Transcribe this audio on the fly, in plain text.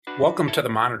Welcome to The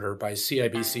Monitor by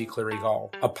CIBC Cleary Gull,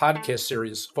 a podcast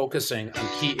series focusing on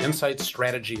key insights,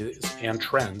 strategies, and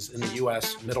trends in the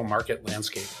U.S. middle market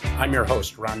landscape. I'm your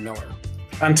host, Ron Miller.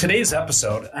 On today's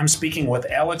episode, I'm speaking with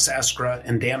Alex Eskra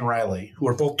and Dan Riley, who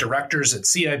are both directors at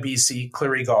CIBC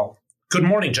Cleary Gull. Good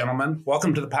morning, gentlemen.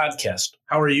 Welcome to the podcast.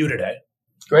 How are you today?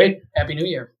 Great. Happy New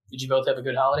Year. Did you both have a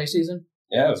good holiday season?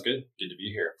 Yeah, it was good. Good to be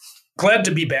here. Glad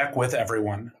to be back with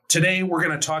everyone. Today, we're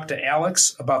going to talk to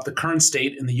Alex about the current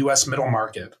state in the U.S. middle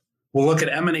market. We'll look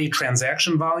at M&A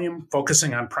transaction volume,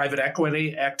 focusing on private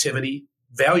equity activity,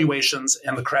 valuations,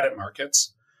 and the credit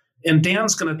markets. And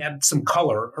Dan's going to add some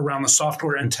color around the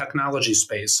software and technology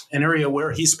space, an area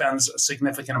where he spends a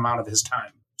significant amount of his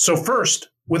time. So first,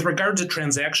 with regard to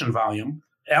transaction volume,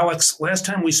 Alex, last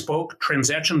time we spoke,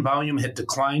 transaction volume had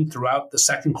declined throughout the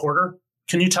second quarter.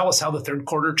 Can you tell us how the third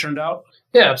quarter turned out?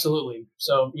 Yeah, absolutely.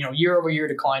 So, year-over-year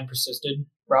decline persisted.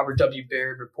 Robert W.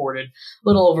 Baird reported a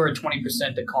little over a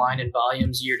 20% decline in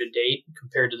volumes year to date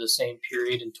compared to the same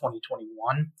period in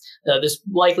 2021. This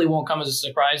likely won't come as a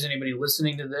surprise to anybody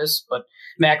listening to this, but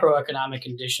macroeconomic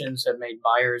conditions have made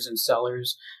buyers and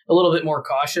sellers a little bit more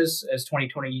cautious as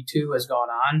 2022 has gone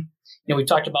on. We've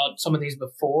talked about some of these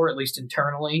before, at least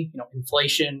internally.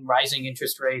 Inflation, rising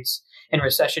interest rates, and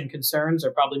recession concerns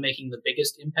are probably making the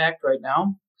biggest impact right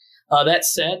now. That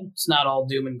said, it's not all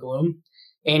doom and gloom.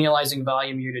 Annualizing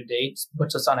volume year to date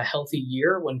puts us on a healthy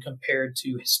year when compared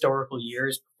to historical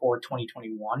years before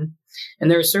 2021. And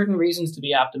there are certain reasons to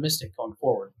be optimistic going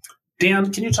forward.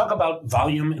 Dan, can you talk about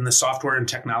volume in the software and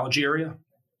technology area?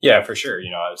 Yeah, for sure.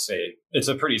 I would say it's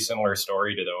a pretty similar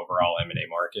story to the overall M&A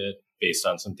market based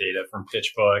on some data from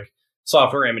PitchBook.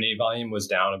 Software M&A volume was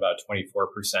down about 24%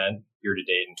 year to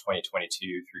date in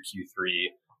 2022 through Q3.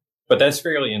 But that's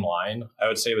fairly in line, I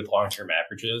would say, with long-term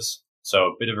averages. So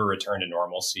a bit of a return to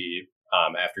normalcy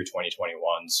after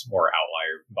 2021's more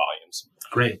outlier volumes.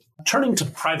 Great. Turning to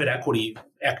private equity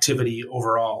activity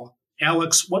overall,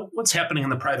 Alex, what's happening in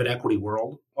the private equity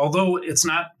world? Although it's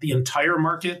not the entire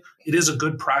market, it is a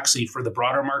good proxy for the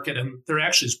broader market, and there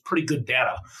actually is pretty good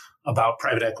data about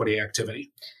private equity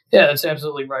activity. Yeah, that's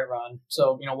absolutely right, Ron.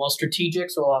 So, while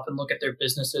strategics will often look at their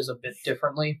businesses a bit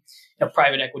differently,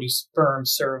 private equity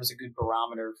firms serve as a good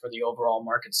barometer for the overall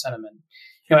market sentiment.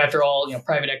 After all,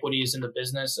 private equity is in the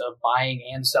business of buying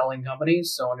and selling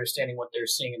companies, so understanding what they're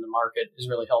seeing in the market is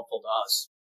really helpful to us.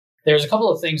 There's a couple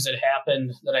of things that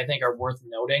happened that I think are worth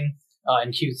noting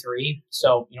in Q3.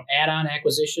 So, add-on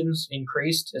acquisitions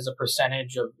increased as a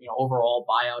percentage of overall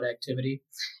buyout activity,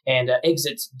 and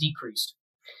exits decreased.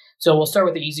 So we'll start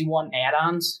with the easy one,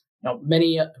 add-ons.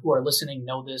 Many who are listening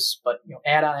know this, but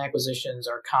add-on acquisitions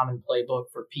are a common playbook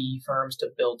for PE firms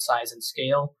to build size and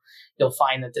scale. You'll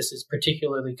find that this is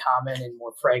particularly common in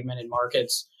more fragmented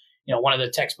markets. One of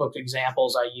the textbook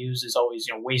examples I use is always,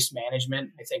 Waste Management.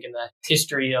 I think in the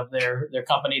history of their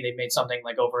company, they've made something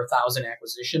like over 1,000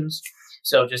 acquisitions.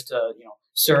 So just to,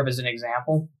 serve as an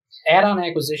example. Add-on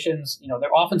acquisitions,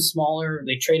 they're often smaller,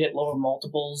 they trade at lower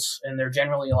multiples, and they're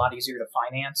generally a lot easier to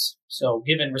finance. So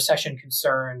given recession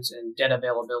concerns and debt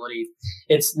availability,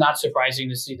 it's not surprising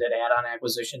to see that add-on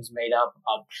acquisitions made up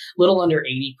a little under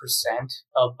 80%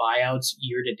 of buyouts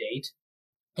year to date.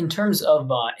 In terms of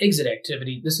exit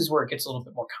activity, this is where it gets a little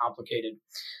bit more complicated.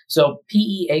 So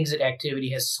PE exit activity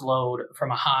has slowed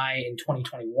from a high in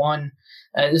 2021.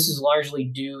 This is largely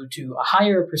due to a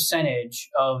higher percentage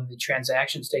of the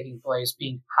transactions taking place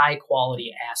being high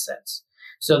quality assets.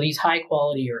 So these high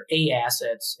quality or A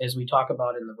assets, as we talk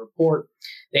about in the report,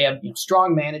 they have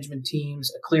strong management teams,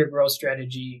 a clear growth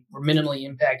strategy, were minimally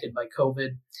impacted by COVID,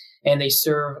 and they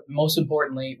serve, most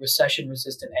importantly,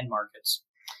 recession-resistant end markets.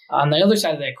 On the other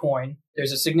side of that coin,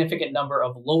 there's a significant number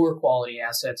of lower quality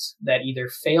assets that either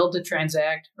failed to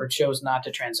transact or chose not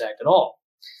to transact at all.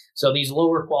 So these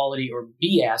lower quality or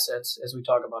B assets, as we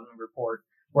talk about in the report,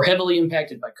 were heavily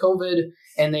impacted by COVID,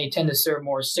 and they tend to serve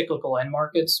more cyclical end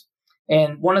markets.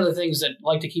 And one of the things that I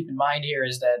like to keep in mind here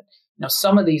is that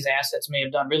some of these assets may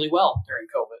have done really well during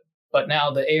COVID, but now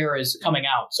the air is coming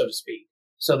out, so to speak.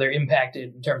 So they're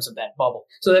impacted in terms of that bubble.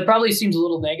 So that probably seems a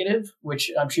little negative,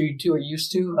 which I'm sure you two are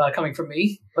used to coming from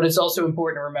me. But it's also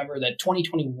important to remember that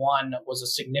 2021 was a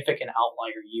significant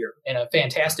outlier year and a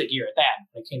fantastic year at that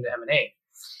when it came to M&A.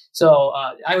 So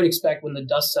I would expect when the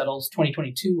dust settles,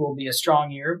 2022 will be a strong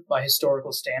year by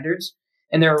historical standards.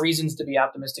 And there are reasons to be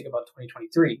optimistic about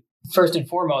 2023. First and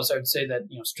foremost, I would say that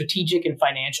strategic and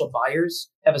financial buyers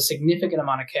have a significant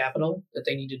amount of capital that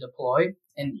they need to deploy.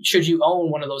 And should you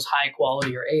own one of those high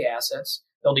quality or A assets,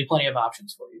 there'll be plenty of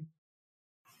options for you.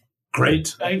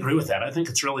 Great. I agree with that. I think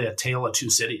it's really a tale of two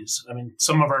cities. I mean,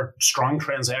 some of our strong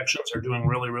transactions are doing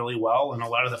really, really well. And a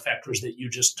lot of the factors that you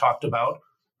just talked about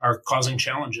are causing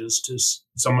challenges to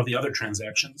some of the other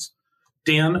transactions.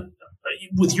 Dan,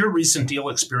 with your recent deal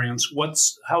experience,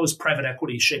 how is private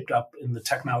equity shaped up in the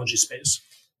technology space?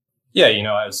 Yeah,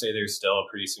 I would say there's still a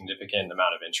pretty significant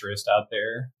amount of interest out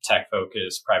there.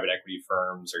 Tech-focused private equity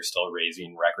firms are still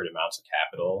raising record amounts of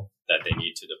capital that they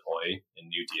need to deploy in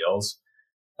new deals.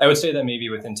 I would say that maybe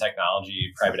within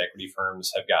technology, private equity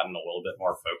firms have gotten a little bit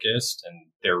more focused, and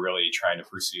they're really trying to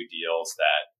pursue deals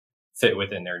that fit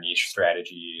within their niche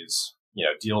strategies,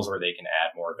 deals where they can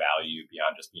add more value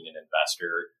beyond just being an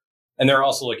investor. And they're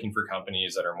also looking for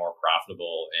companies that are more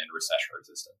profitable and recession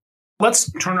resistant.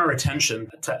 Let's turn our attention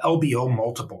to LBO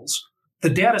multiples. The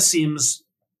data seems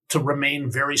to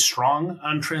remain very strong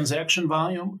on transaction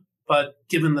volume. But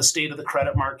given the state of the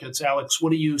credit markets, Alex,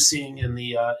 what are you seeing in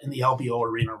the LBO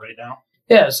arena right now?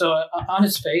 Yeah, so on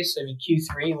its face, I mean,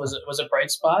 Q3 was a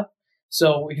bright spot.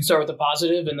 So we can start with the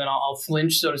positive, and then I'll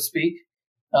flinch, so to speak.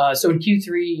 So in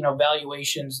Q3,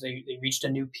 valuations they reached a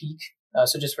new peak.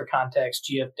 So just for context,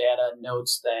 GF Data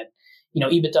notes that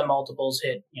EBITDA multiples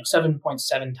hit 7.7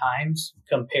 times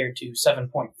compared to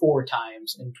 7.4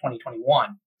 times in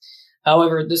 2021.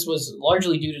 However, this was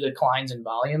largely due to declines in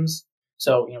volumes.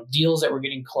 So, deals that were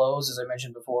getting closed, as I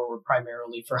mentioned before, were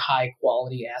primarily for high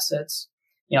quality assets.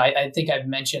 I think I've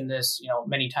mentioned this,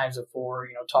 many times before,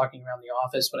 talking around the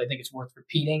office, but I think it's worth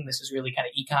repeating. This is really kind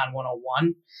of Econ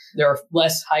 101. There are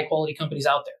less high quality companies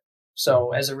out there.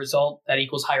 So as a result, that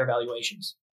equals higher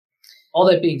valuations. All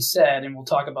that being said, and we'll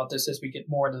talk about this as we get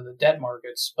more into the debt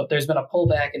markets, but there's been a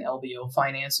pullback in LBO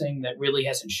financing that really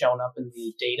hasn't shown up in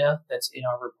the data that's in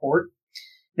our report.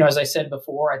 As I said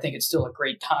before, I think it's still a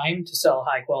great time to sell a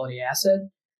high quality asset,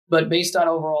 but based on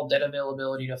overall debt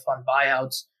availability to fund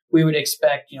buyouts, we would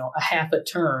expect, a half a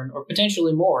turn or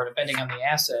potentially more, depending on the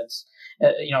assets,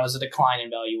 as a decline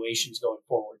in valuations going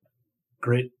forward.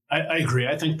 Great. I agree.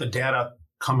 I think the data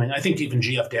I think even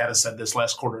GF Data said this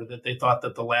last quarter that they thought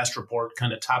that the last report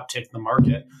kind of top ticked the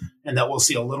market and that we'll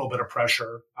see a little bit of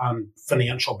pressure on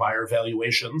financial buyer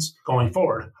valuations going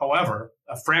forward. However,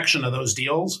 a fraction of those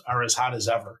deals are as hot as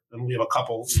ever. And we have a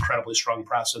couple incredibly strong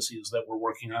processes that we're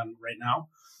working on right now.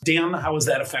 Dan, how is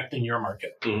that affecting your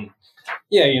market? Mm-hmm.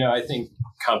 Yeah, I think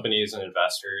companies and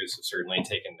investors have certainly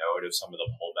taken note of some of the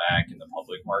pullback in the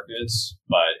public markets.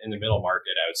 But in the middle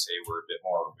market, I would say we're a bit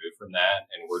more removed from that.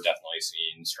 And we're definitely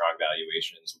seeing strong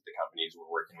valuations with the companies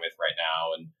we're working with right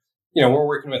now. And, we're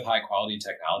working with high quality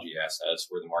technology assets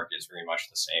where the market is very much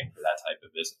the same for that type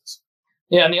of business.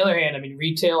 Yeah, on the other hand, I mean,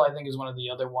 retail, I think, is one of the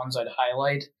other ones I'd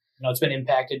highlight. It's been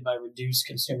impacted by reduced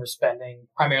consumer spending,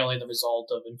 primarily the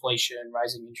result of inflation,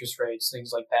 rising interest rates,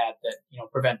 things like that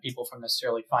prevent people from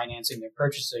necessarily financing their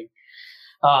purchasing.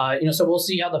 So we'll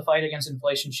see how the fight against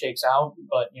inflation shakes out.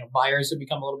 But, buyers have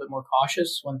become a little bit more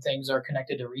cautious when things are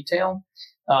connected to retail.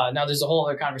 Now, there's a whole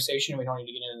other conversation. We don't need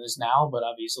to get into this now, but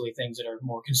obviously things that are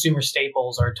more consumer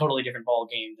staples are a totally different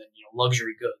ballgame than,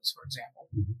 luxury goods, for example.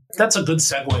 That's a good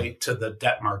segue to the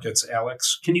debt markets,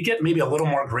 Alex. Can you get maybe a little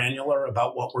more granular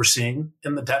about what we're seeing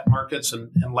in the debt markets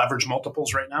and leverage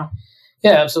multiples right now?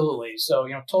 Yeah, absolutely. So,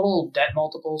 total debt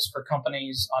multiples for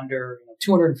companies under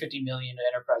 250 million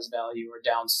enterprise value are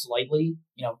down slightly,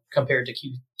 compared to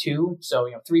Q2. So,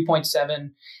 3.7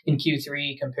 in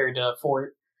Q3 compared to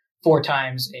four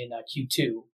times in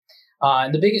Q2.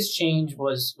 And the biggest change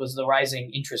was the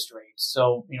rising interest rates.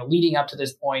 So, leading up to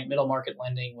this point, middle market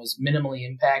lending was minimally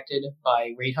impacted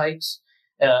by rate hikes,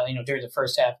 during the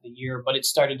first half of the year, but it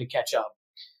started to catch up.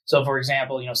 So, for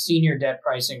example, senior debt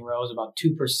pricing rose about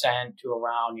 2% to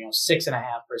around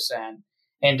 6.5%,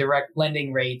 and direct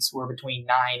lending rates were between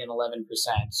 9 and 11%.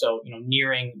 So,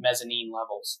 nearing mezzanine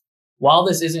levels. While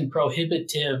this isn't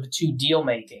prohibitive to deal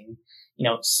making,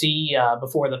 see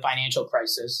before the financial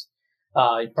crisis.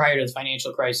 Prior to the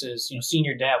financial crisis,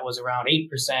 senior debt was around 8%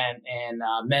 and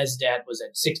mezz debt was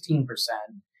at 16%.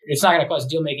 It's not going to cause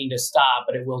deal making to stop,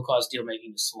 but it will cause deal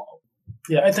making to slow.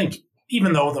 Yeah, I think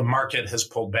even though the market has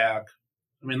pulled back,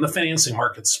 I mean, the financing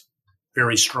market's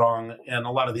very strong, and a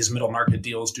lot of these middle market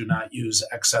deals do not use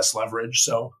excess leverage.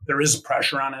 So there is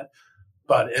pressure on it.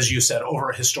 But as you said, over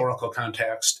a historical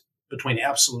context between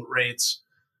absolute rates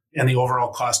and the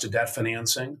overall cost of debt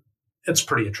financing, it's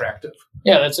pretty attractive.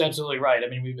 Yeah, that's absolutely right. I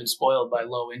mean, we've been spoiled by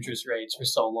low interest rates for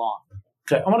so long.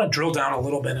 Okay, I want to drill down a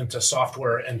little bit into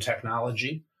software and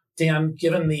technology. Dan,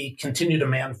 given the continued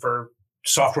demand for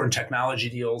software and technology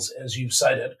deals, as you've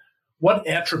cited, what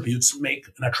attributes make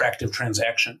an attractive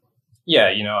transaction? Yeah,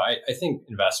 I think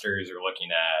investors are looking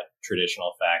at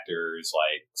traditional factors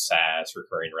like SaaS,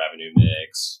 recurring revenue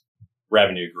mix,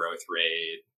 revenue growth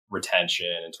rate,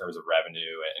 retention in terms of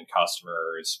revenue and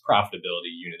customers,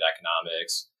 profitability, unit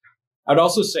economics. I would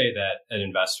also say that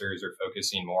investors are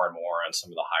focusing more and more on some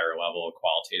of the higher level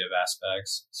qualitative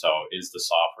aspects. So is the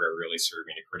software really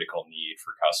serving a critical need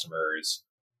for customers?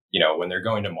 When they're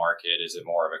going to market, is it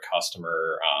more of a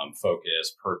customer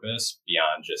focused purpose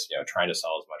beyond just, trying to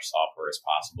sell as much software as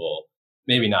possible,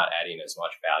 maybe not adding as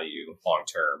much value long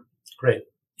term? Great.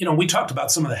 We talked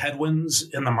about some of the headwinds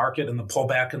in the market and the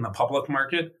pullback in the public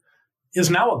market. Is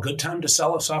now a good time to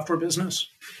sell a software business?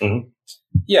 Mm-hmm.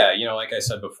 Yeah, like I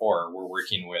said before, we're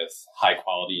working with high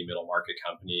quality middle market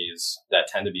companies that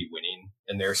tend to be winning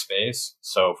in their space.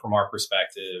 So from our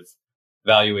perspective,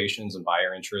 valuations and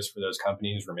buyer interest for those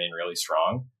companies remain really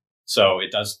strong. So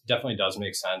it definitely does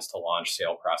make sense to launch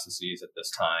sale processes at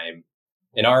this time.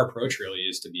 And our approach really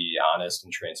is to be honest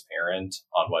and transparent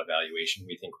on what valuation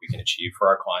we think we can achieve for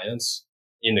our clients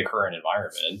in the current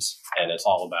environment. And it's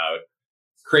all about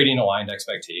creating aligned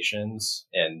expectations.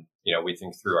 And, we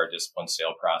think through our disciplined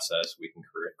sale process, we can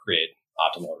create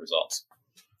optimal results.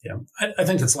 Yeah, I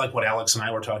think it's like what Alex and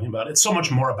I were talking about. It's so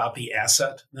much more about the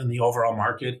asset than the overall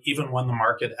market. Even when the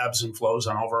market ebbs and flows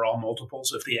on overall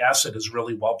multiples, if the asset is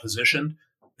really well positioned,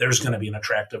 there's going to be an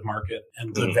attractive market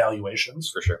and good valuations.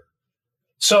 For sure.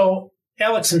 So,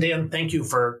 Alex and Dan, thank you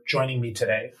for joining me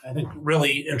today. I think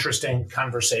really interesting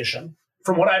conversation.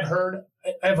 From what I've heard,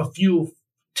 I have a few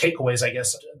takeaways, I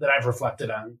guess, that I've reflected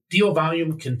on. Deal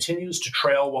volume continues to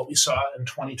trail what we saw in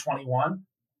 2021,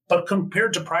 but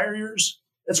compared to prior years,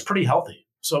 it's pretty healthy.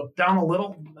 So down a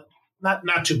little,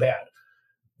 not too bad.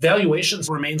 Valuations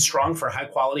remain strong for high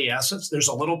quality assets. There's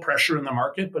a little pressure in the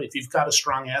market, but if you've got a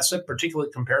strong asset, particularly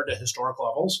compared to historic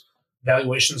levels,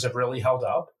 valuations have really held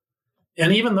up.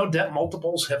 And even though debt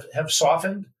multiples have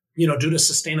softened, due to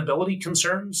sustainability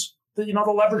concerns, the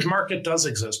leverage market does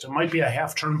exist. It might be a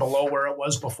half turn below where it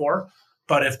was before,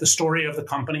 but if the story of the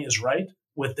company is right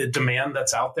with the demand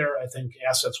that's out there, I think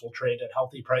assets will trade at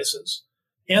healthy prices.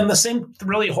 And the same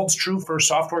really holds true for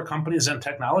software companies and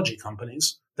technology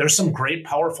companies. There's some great,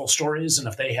 powerful stories. And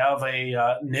if they have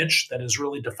a niche that is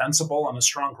really defensible and a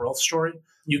strong growth story,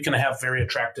 you can have very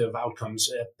attractive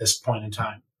outcomes at this point in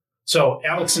time. So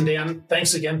Alex and Dan,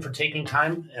 thanks again for taking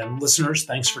time. And listeners,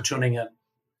 thanks for tuning in.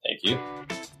 Thank you.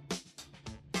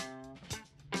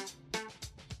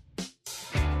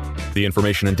 The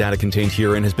information and data contained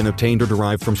herein has been obtained or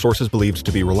derived from sources believed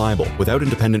to be reliable, without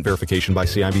independent verification by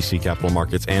CIBC Capital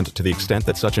Markets, and to the extent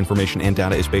that such information and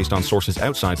data is based on sources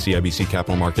outside CIBC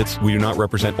Capital Markets, we do not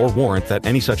represent or warrant that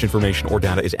any such information or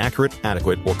data is accurate,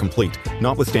 adequate, or complete.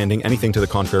 Notwithstanding anything to the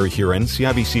contrary herein,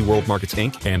 CIBC World Markets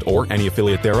Inc. and or any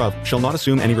affiliate thereof shall not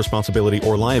assume any responsibility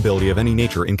or liability of any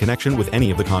nature in connection with any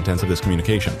of the contents of this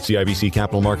communication. CIBC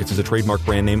Capital Markets is a trademark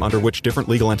brand name under which different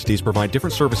legal entities provide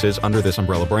different services under this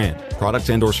umbrella brand. Products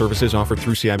and or services offered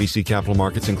through CIBC Capital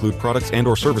Markets include products and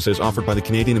or services offered by the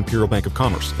Canadian Imperial Bank of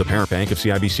Commerce, the parent bank of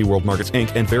CIBC World Markets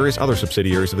Inc., and various other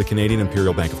subsidiaries of the Canadian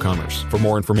Imperial Bank of Commerce. For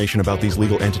more information about these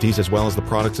legal entities as well as the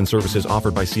products and services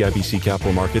offered by CIBC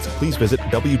Capital Markets, please visit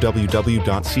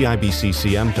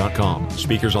www.cibccm.com.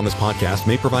 Speakers on this podcast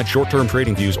may provide short-term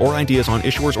trading views or ideas on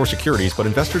issuers or securities, but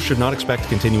investors should not expect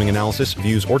continuing analysis,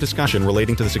 views, or discussion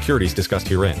relating to the securities discussed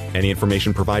herein. Any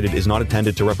information provided is not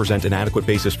intended to represent an adequate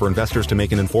basis for investors to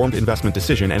make an informed investment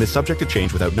decision and is subject to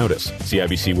change without notice.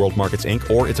 CIBC World Markets Inc.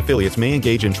 or its affiliates may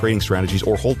engage in trading strategies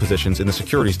or hold positions in the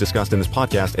securities discussed in this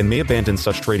podcast and may abandon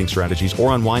such trading strategies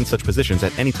or unwind such positions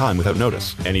at any time without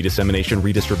notice. Any dissemination,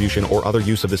 redistribution, or other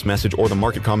use of this message or the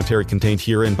market commentary contained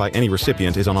herein by any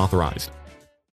recipient is unauthorized.